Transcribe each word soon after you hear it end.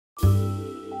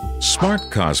Smart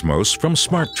Cosmos from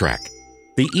Smartrac,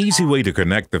 the easy way to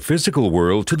connect the physical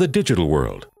world to the digital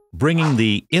world, bringing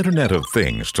the Internet of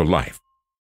Things to life.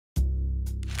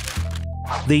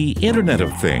 The Internet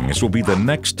of Things will be the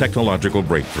next technological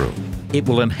breakthrough. It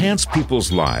will enhance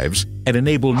people's lives and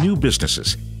enable new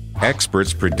businesses.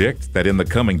 Experts predict that in the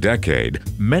coming decade,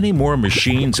 many more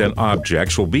machines and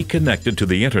objects will be connected to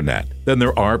the Internet than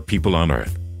there are people on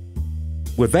Earth.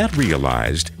 With that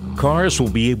realized, cars will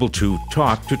be able to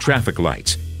talk to traffic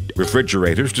lights,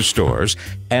 refrigerators to stores,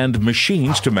 and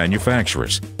machines to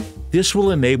manufacturers. This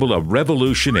will enable a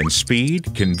revolution in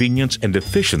speed, convenience, and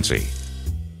efficiency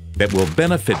that will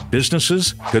benefit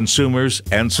businesses, consumers,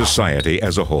 and society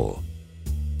as a whole.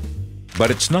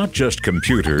 But it's not just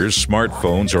computers,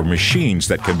 smartphones, or machines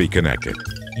that can be connected.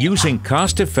 Using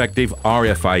cost-effective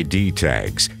RFID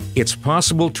tags, it's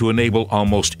possible to enable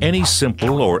almost any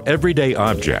simple or everyday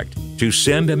object to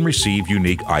send and receive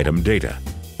unique item data.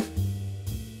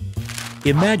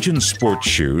 Imagine sports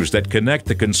shoes that connect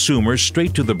the consumer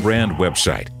straight to the brand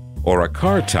website, or a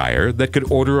car tire that could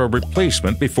order a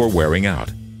replacement before wearing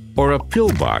out, or a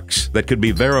pill box that could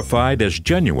be verified as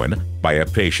genuine by a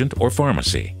patient or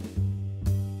pharmacy.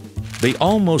 The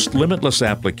almost limitless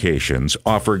applications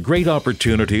offer great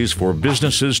opportunities for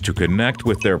businesses to connect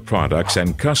with their products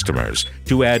and customers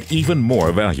to add even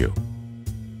more value.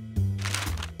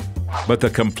 But the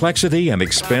complexity and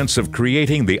expense of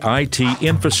creating the IT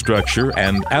infrastructure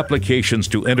and applications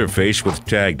to interface with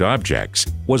tagged objects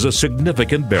was a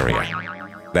significant barrier.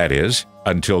 That is,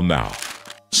 until now.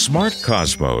 Smart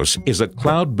Cosmos is a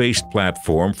cloud-based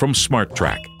platform from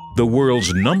Smartrac, the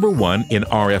world's #1 in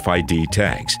RFID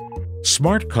tags.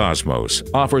 Smart Cosmos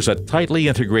offers a tightly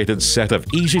integrated set of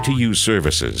easy-to-use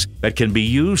services that can be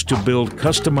used to build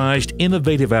customized,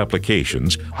 innovative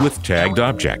applications with tagged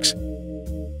objects.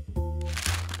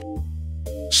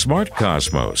 Smart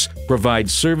Cosmos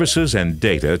provides services and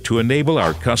data to enable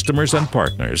our customers and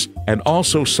partners, and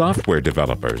also software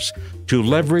developers, to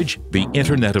leverage the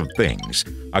Internet of Things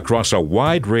across a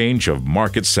wide range of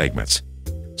market segments,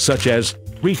 such as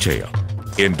retail,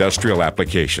 industrial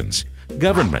applications,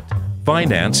 government,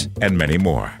 finance, and many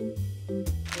more.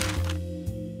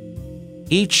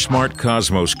 Each Smart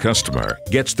Cosmos customer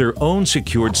gets their own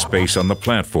secured space on the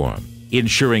platform,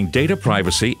 ensuring data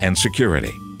privacy and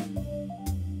security.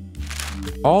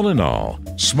 All in all,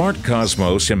 Smart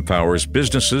Cosmos empowers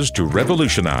businesses to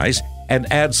revolutionize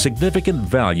and add significant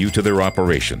value to their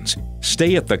operations,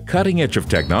 stay at the cutting edge of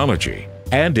technology,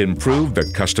 and improve the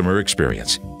customer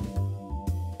experience.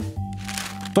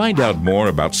 Find out more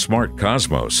about Smart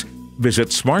Cosmos. Visit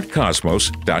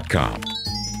smartcosmos.com.